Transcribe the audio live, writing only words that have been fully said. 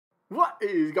What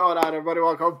is going on, everybody?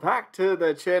 Welcome back to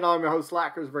the channel. I'm your host,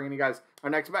 Slackers, bringing you guys our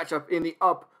next matchup in the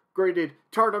upgraded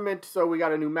tournament. So we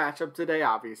got a new matchup today,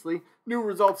 obviously. New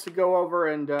results to go over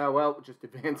and, well, just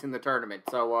advancing the tournament.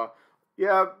 So,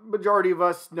 yeah, majority of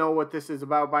us know what this is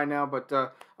about by now, but I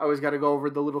always got to go over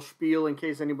the little spiel in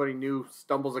case anybody new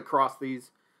stumbles across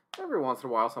these. Every once in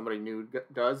a while, somebody new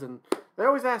does, and they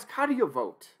always ask, how do you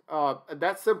vote?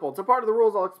 That's simple. It's a part of the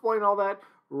rules. I'll explain all that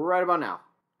right about now.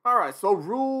 Alright, so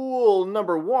rule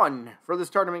number 1 for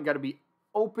this tournament, got to be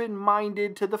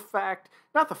open-minded to the fact,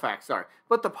 not the fact, sorry,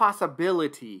 but the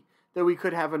possibility that we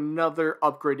could have another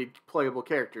upgraded playable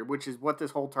character, which is what this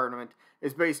whole tournament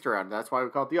is based around. That's why we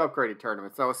call it the upgraded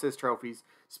tournament. So assist trophies,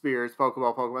 spears,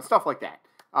 Pokemon, stuff like that.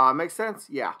 Makes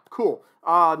sense? Yeah, cool.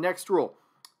 Next rule.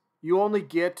 You only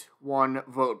get 1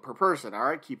 vote per person,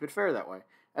 alright? Keep it fair that way.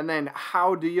 And then,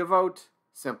 how do you vote?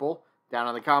 Simple. Down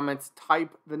in the comments,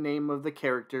 type the name of the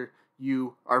character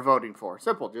you are voting for.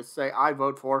 Simple. Just say, I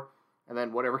vote for, and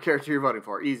then whatever character you're voting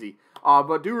for. Easy.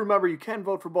 But do remember, you can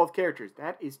vote for both characters.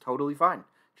 That is totally fine.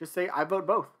 Just say, I vote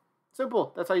both.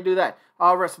 Simple. That's how you do that.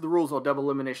 Rest of the rules are double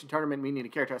elimination tournament, meaning a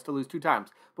character has to lose 2 times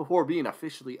before being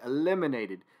officially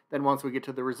eliminated. Then once we get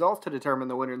to the results to determine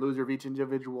the winner and loser of each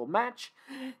individual match,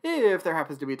 if there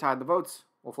happens to be a tie in the votes,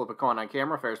 we'll flip a coin on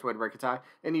camera, fairest way to break a tie,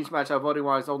 and each match out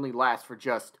voting-wise only lasts for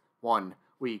just 1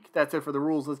 week. That's it for the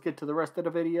rules. Let's get to the rest of the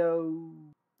video.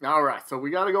 Alright, so we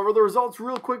got to go over the results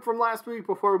real quick from last week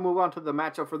before we move on to the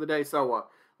matchup for the day. So,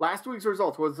 last week's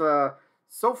results was,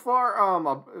 so far,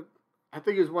 I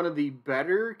think it was one of the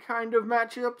better kind of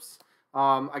matchups,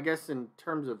 I guess in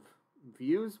terms of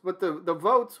views, but the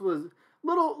votes was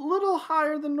little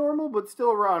higher than normal, but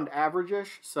still around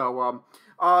average-ish. So,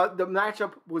 the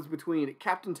matchup was between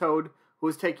Captain Toad, who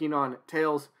was taking on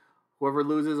Tails. Whoever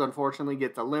loses, unfortunately,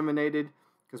 gets eliminated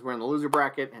because we're in the loser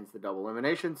bracket, hence the double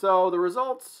elimination. So the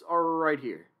results are right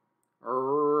here.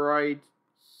 Right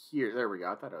here. There we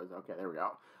go. I thought it was... Okay, there we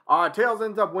go. Tails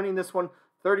ends up winning this one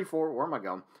 34... Where am I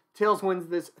going? Tails wins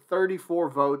this 34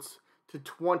 votes to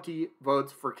 20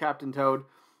 votes for Captain Toad.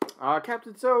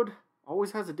 Captain Toad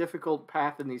always has a difficult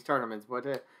path in these tournaments, but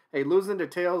hey, losing to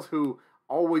Tails, who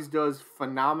always does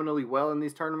phenomenally well in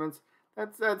these tournaments,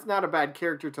 that's not a bad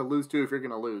character to lose to if you're going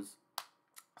to lose.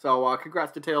 So,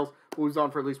 congrats to Tails, moves on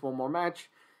for at least 1 more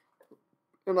match.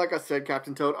 And like I said,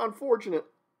 Captain Toad, unfortunately,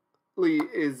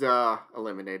 is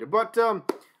eliminated. But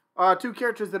 2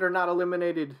 characters that are not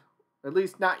eliminated, at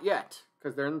least not yet,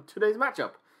 because they're in today's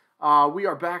matchup. We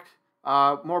are back,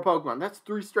 more Pokemon. That's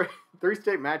 3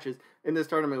 straight matches in this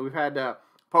tournament. We've had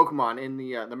Pokemon in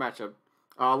the matchup.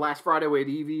 Last Friday we had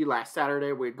Eevee, last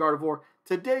Saturday we had Gardevoir.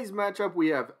 Today's matchup we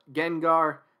have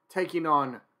Gengar taking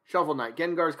on Shovel Knight.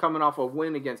 Gengar's coming off a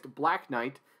win against Black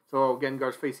Knight, so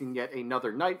Gengar's facing yet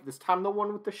another Knight, this time the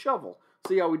one with the shovel.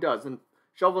 See how he does. And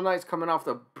Shovel Knight's coming off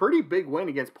the pretty big win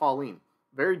against Pauline.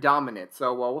 Very dominant,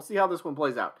 so we'll see how this one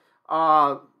plays out.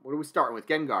 What are we starting with?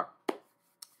 Gengar.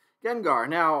 Gengar.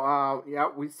 Now, yeah,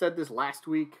 we said this last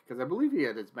week, because I believe he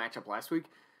had his matchup last week.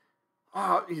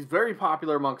 He's very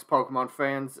popular amongst Pokemon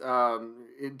fans.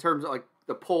 In terms of, like,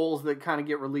 the polls that kind of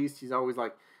get released, he's always,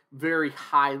 like, very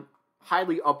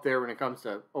highly up there when it comes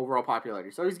to overall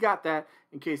popularity. So he's got that,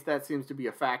 in case that seems to be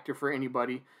a factor for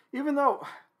anybody. Even though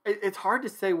it's hard to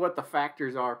say what the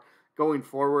factors are going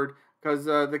forward, because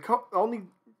the only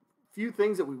few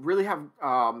things that we really have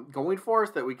going for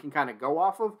us that we can kind of go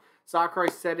off of,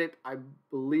 Sakurai said it, I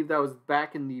believe that was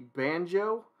back in the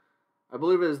Banjo. I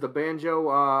believe it was the Banjo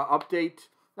update.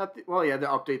 The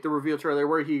update, the reveal trailer,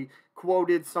 where he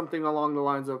quoted something along the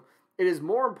lines of, "It is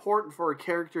more important for a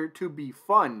character to be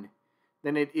fun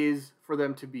than it is for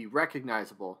them to be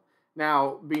recognizable."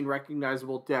 Now, being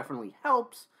recognizable definitely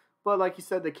helps, but like you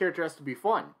said, the character has to be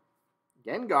fun.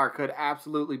 Gengar could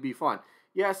absolutely be fun.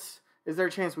 Yes, is there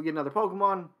a chance we get another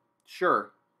Pokemon?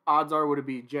 Sure. Odds are, would it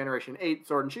be Generation 8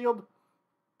 Sword and Shield?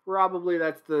 Probably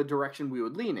that's the direction we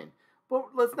would lean in.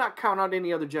 But let's not count out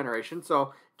any other generation.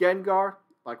 So, Gengar,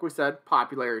 like we said,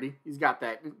 popularity. He's got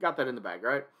that in the bag,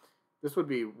 right? This would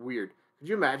be weird. Could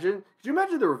you imagine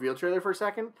the reveal trailer for a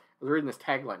second? I was reading this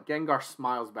tagline. Gengar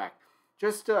smiles back.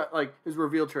 Just like his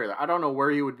reveal trailer. I don't know where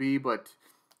he would be, but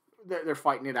they're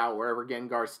fighting it out wherever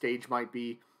Gengar's stage might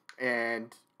be.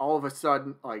 And all of a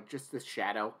sudden, like, just this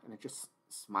shadow. And it just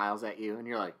smiles at you. And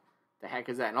you're like, the heck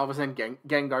is that? And all of a sudden,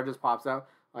 Gengar just pops out.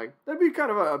 Like, that'd be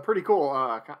kind of a pretty cool,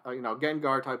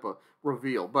 Gengar type of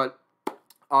reveal. But,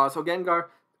 so Gengar,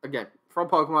 again, from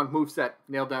Pokemon, moveset,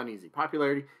 nailed down easy.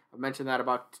 Popularity, I've mentioned that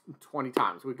about 20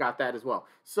 times. We've got that as well.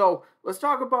 So, let's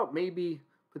talk about maybe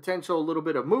potential little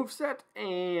bit of moveset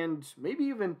and maybe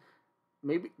even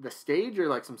maybe the stage or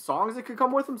like some songs that could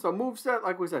come with them. So moveset,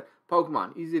 like we said,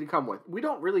 Pokemon, easy to come with. We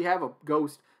don't really have a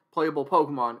ghost playable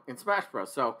Pokemon in Smash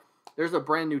Bros. So there's a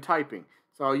brand new typing.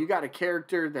 So you got a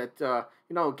character that,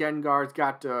 Gengar's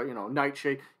got,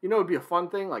 Nightshade. It'd be a fun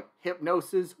thing like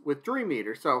Hypnosis with Dream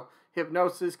Eater. So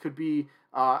Hypnosis could be,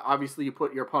 obviously you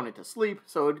put your opponent to sleep.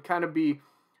 So it'd kind of be,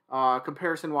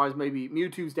 comparison-wise, maybe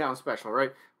Mewtwo's down special,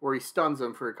 right? Where he stuns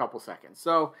them for a couple seconds.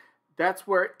 So that's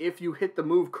where if you hit the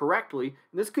move correctly,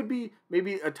 this could be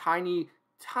maybe a tiny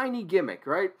gimmick,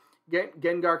 right?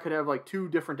 Gengar could have like 2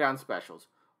 different down specials.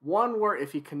 One where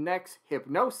if he connects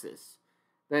Hypnosis,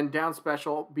 then down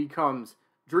special becomes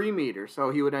Dream Eater, so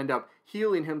he would end up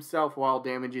healing himself while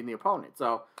damaging the opponent.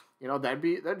 So,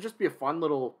 that'd just be a fun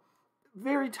little,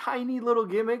 very tiny little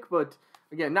gimmick, but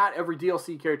again, not every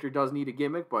DLC character does need a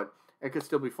gimmick, but it could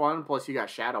still be fun. Plus, you got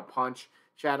Shadow Punch,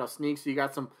 Shadow Sneak, so you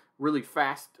got some really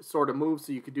fast sort of moves,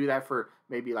 so you could do that for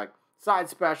maybe like side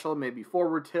special, maybe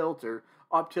forward tilt or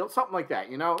up tilt, something like that,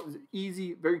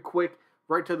 easy, very quick,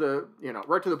 right to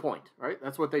the point, right?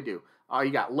 That's what they do. You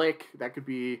got Lick, that could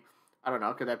be, I don't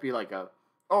know, could that be like there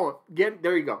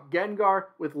you go, Gengar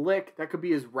with Lick, that could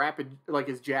be his rapid, like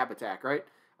his jab attack, right?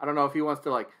 I don't know if he wants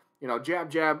to like,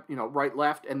 jab, right,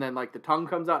 left, and then like the tongue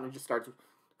comes out and it just starts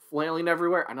flailing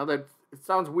everywhere. I know that it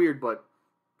sounds weird, but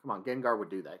come on, Gengar would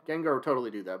do that. Gengar would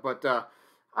totally do that. But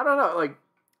I don't know, like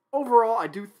overall, I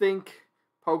do think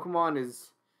Pokemon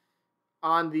is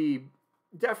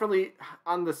definitely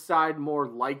on the side more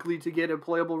likely to get a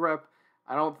playable rep.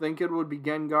 I don't think it would be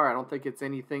Gengar. I don't think it's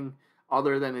anything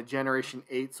other than a Generation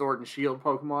 8 Sword and Shield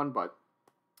Pokemon. But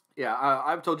yeah,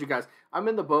 I've told you guys, I'm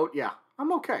in the boat. Yeah,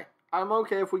 I'm okay. I'm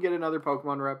okay if we get another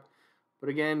Pokemon rep. But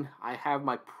again, I have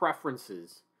my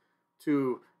preferences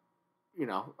to,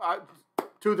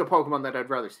 to the Pokemon that I'd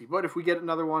rather see. But if we get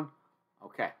another one,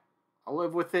 okay. I'll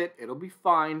live with it. It'll be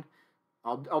fine.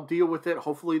 I'll deal with it.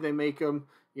 Hopefully they make them,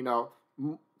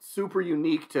 super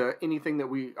unique to anything that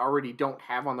we already don't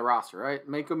have on the roster, right?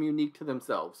 Make them unique to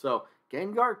themselves. So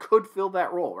Gengar could fill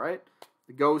that role, right?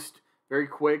 The Ghost, very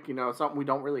quick, something we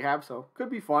don't really have, so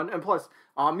could be fun. And plus,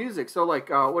 music. So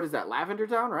like, what is that? Lavender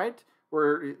Town, right?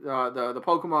 Where the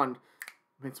Pokemon.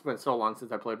 It's been so long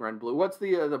since I played Red and Blue. What's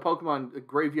the Pokemon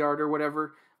graveyard or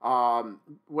whatever?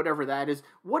 Whatever that is.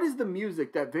 What is the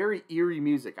music? That very eerie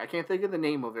music. I can't think of the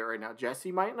name of it right now.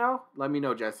 Jesse might know. Let me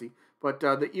know, Jesse. But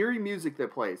the eerie music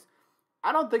that plays,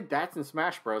 I don't think that's in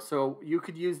Smash Bros. So you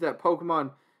could use that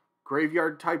Pokemon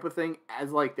graveyard type of thing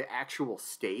as like the actual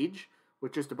stage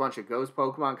with just a bunch of ghost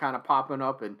Pokemon kind of popping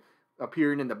up and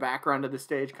appearing in the background of the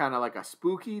stage, kind of like a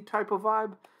spooky type of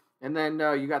vibe. And then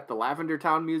you got the Lavender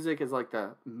Town music as like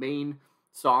the main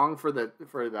song for the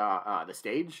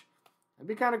stage. That'd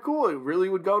be kind of cool. It really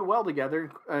would go well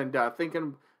together. And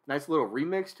thinking nice little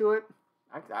remix to it.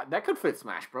 That could fit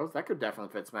Smash Bros. That could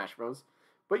definitely fit Smash Bros.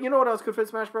 But you know what else could fit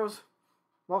Smash Bros?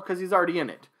 Well, because he's already in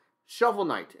it. Shovel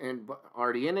Knight. And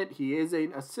already in it, he is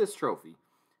an assist trophy.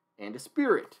 And a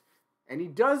spirit. And he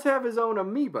does have his own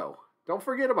amiibo. Don't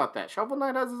forget about that. Shovel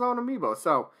Knight has his own amiibo.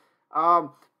 So,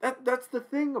 that's the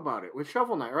thing about it with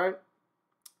Shovel Knight, right?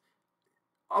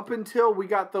 Up until we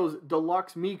got those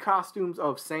deluxe Mii costumes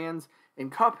of Sans and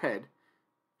Cuphead,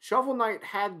 Shovel Knight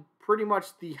had pretty much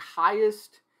the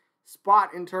highest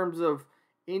spot in terms of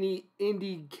any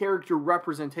indie character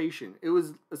representation. It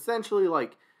was essentially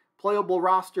like playable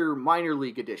roster minor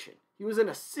league edition. He was an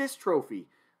assist trophy.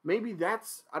 Maybe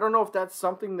that's, I don't know if that's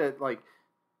something that like,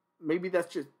 maybe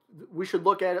that's just, we should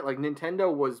look at it like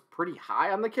Nintendo was pretty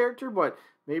high on the character, but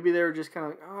maybe they were just kind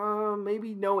of like,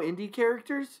 maybe no indie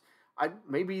characters.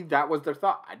 Maybe that was their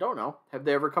thought. I don't know. Have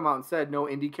they ever come out and said no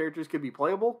indie characters could be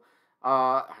playable?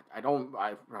 I'm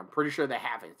pretty sure they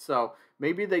haven't. So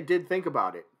maybe they did think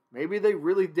about it. Maybe they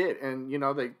really did. And,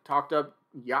 they talked up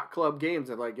Yacht Club Games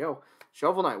and like, yo,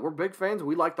 Shovel Knight, we're big fans.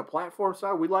 We like the platform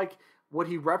side. We like what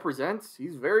he represents.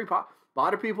 He's very a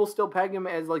lot of people still peg him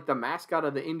as like the mascot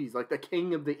of the indies, like the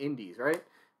king of the indies, right?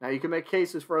 Now you can make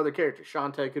cases for other characters.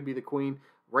 Shantae could be the queen.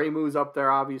 Raymu's up there,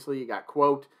 obviously. You got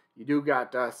Quote. You do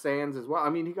got Sans as well. I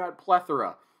mean, he got a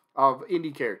plethora of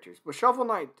indie characters. But Shovel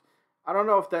Knight, I don't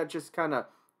know if that just kind of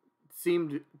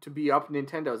seemed to be up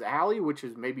Nintendo's alley, which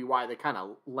is maybe why they kind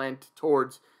of lent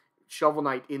towards Shovel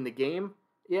Knight in the game.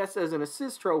 Yes, as an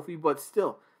assist trophy, but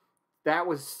still, that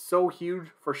was so huge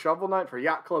for Shovel Knight, for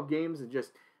Yacht Club Games, and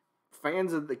just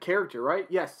fans of the character, right?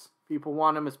 Yes, people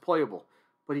want him as playable.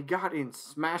 But he got in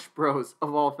Smash Bros.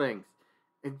 Of all things.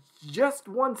 It's just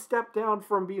one step down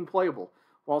from being playable.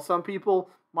 While some people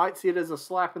might see it as a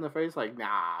slap in the face, like,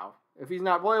 nah, if he's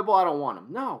not playable, I don't want him.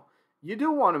 No, you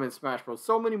do want him in Smash Bros.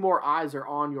 So many more eyes are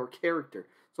on your character.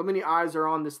 So many eyes are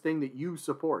on this thing that you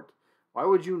support. Why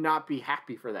would you not be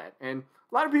happy for that? And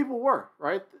a lot of people were,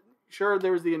 right? Sure,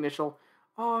 there was the initial,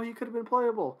 oh, you could have been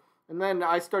playable. And then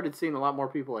I started seeing a lot more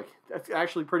people like, that's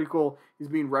actually pretty cool. He's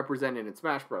being represented in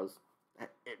Smash Bros.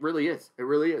 It really is. It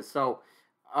really is. So,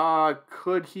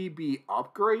 could he be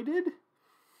upgraded?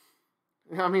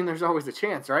 I mean, there's always a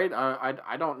chance, right?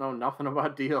 I don't know nothing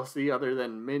about DLC other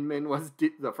than Min Min was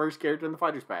the first character in the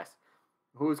Fighters Pass.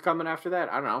 Who's coming after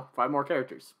that? I don't know. 5 more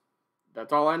characters.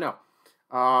 That's all I know.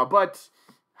 But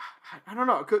I don't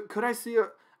know. Could I see a?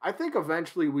 I think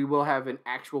eventually we will have an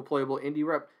actual playable indie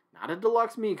rep, not a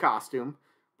deluxe me costume,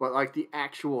 but like the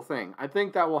actual thing. I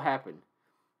think that will happen.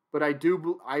 But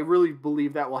I really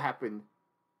believe that will happen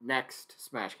next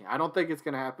Smash Game. I don't think it's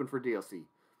gonna happen for DLC.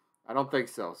 I don't think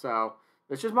so. So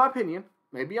that's just my opinion.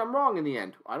 Maybe I'm wrong in the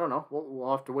end. I don't know.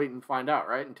 We'll have to wait and find out,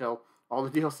 right? Until all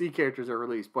the DLC characters are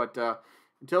released. But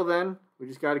until then, we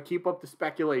just got to keep up the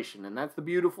speculation. And that's the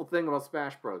beautiful thing about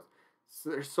Smash Bros.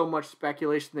 There's so much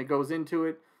speculation that goes into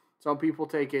it. Some people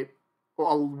take it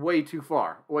way too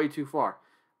far. Way too far.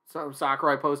 So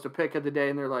Sakurai posts a pic of the day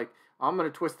and they're like, I'm going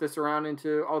to twist this around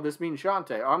into, oh, this means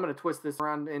Shantae. Oh, I'm going to twist this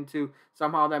around into,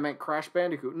 somehow that meant Crash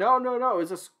Bandicoot. No.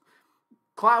 It's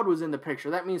Cloud was in the picture.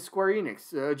 That means Square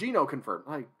Enix. Gino confirmed.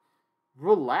 Like,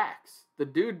 relax. The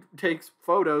dude takes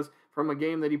photos from a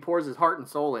game that he pours his heart and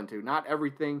soul into. Not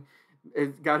everything has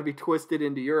got to be twisted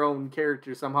into your own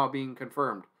character somehow being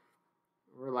confirmed.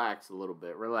 Relax a little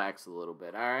bit. Relax a little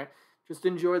bit. All right? Just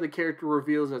enjoy the character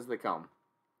reveals as they come.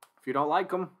 If you don't like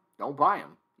them, don't buy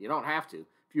them. You don't have to.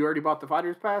 If you already bought the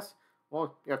Fighter's Pass,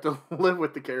 well, you have to live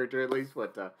with the character at least.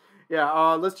 But,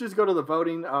 let's just go to the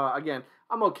voting. Again,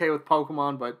 I'm okay with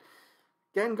Pokemon, but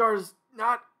Gengar's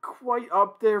not quite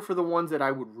up there for the ones that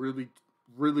I would really,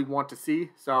 really want to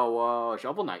see. So,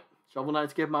 Shovel Knight. Shovel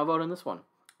Knight's getting my vote on this one.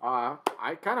 I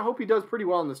kind of hope he does pretty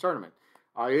well in this tournament.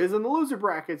 He is in the loser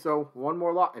bracket, so one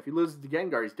more lot. If he loses to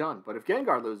Gengar, he's done. But if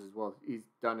Gengar loses, well, he's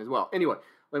done as well. Anyway,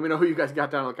 let me know who you guys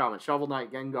got down in the comments. Shovel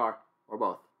Knight, Gengar, or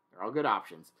both. They're all good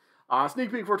options.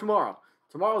 Sneak peek for tomorrow.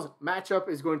 Tomorrow's matchup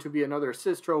is going to be another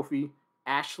assist trophy.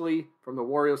 Ashley from the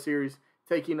Wario series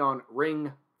taking on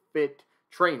Ring Fit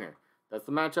Trainer. That's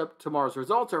the matchup. Tomorrow's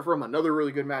results are from another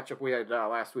really good matchup we had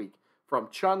last week. From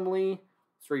Chun-Li,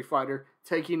 Street Fighter,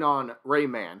 taking on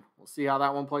Rayman. We'll see how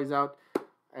that one plays out.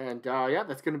 And,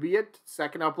 that's going to be it.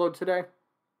 Second upload today.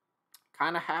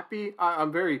 Kind of happy.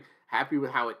 I'm very happy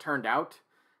with how it turned out.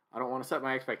 I don't want to set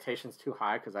my expectations too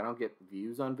high because I don't get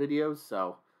views on videos.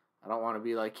 So I don't want to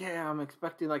be like, yeah, I'm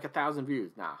expecting like 1,000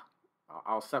 views. Nah,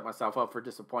 I'll set myself up for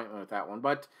disappointment with that one.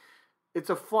 But it's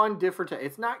a fun, different.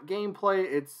 It's not gameplay.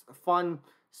 It's fun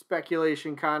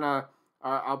speculation kind of.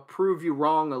 I'll prove you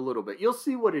wrong a little bit. You'll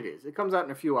see what it is. It comes out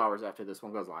in a few hours after this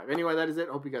one goes live. Anyway, that is it.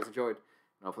 Hope you guys enjoyed.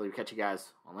 And hopefully we'll catch you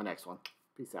guys on the next one.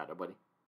 Peace out, everybody.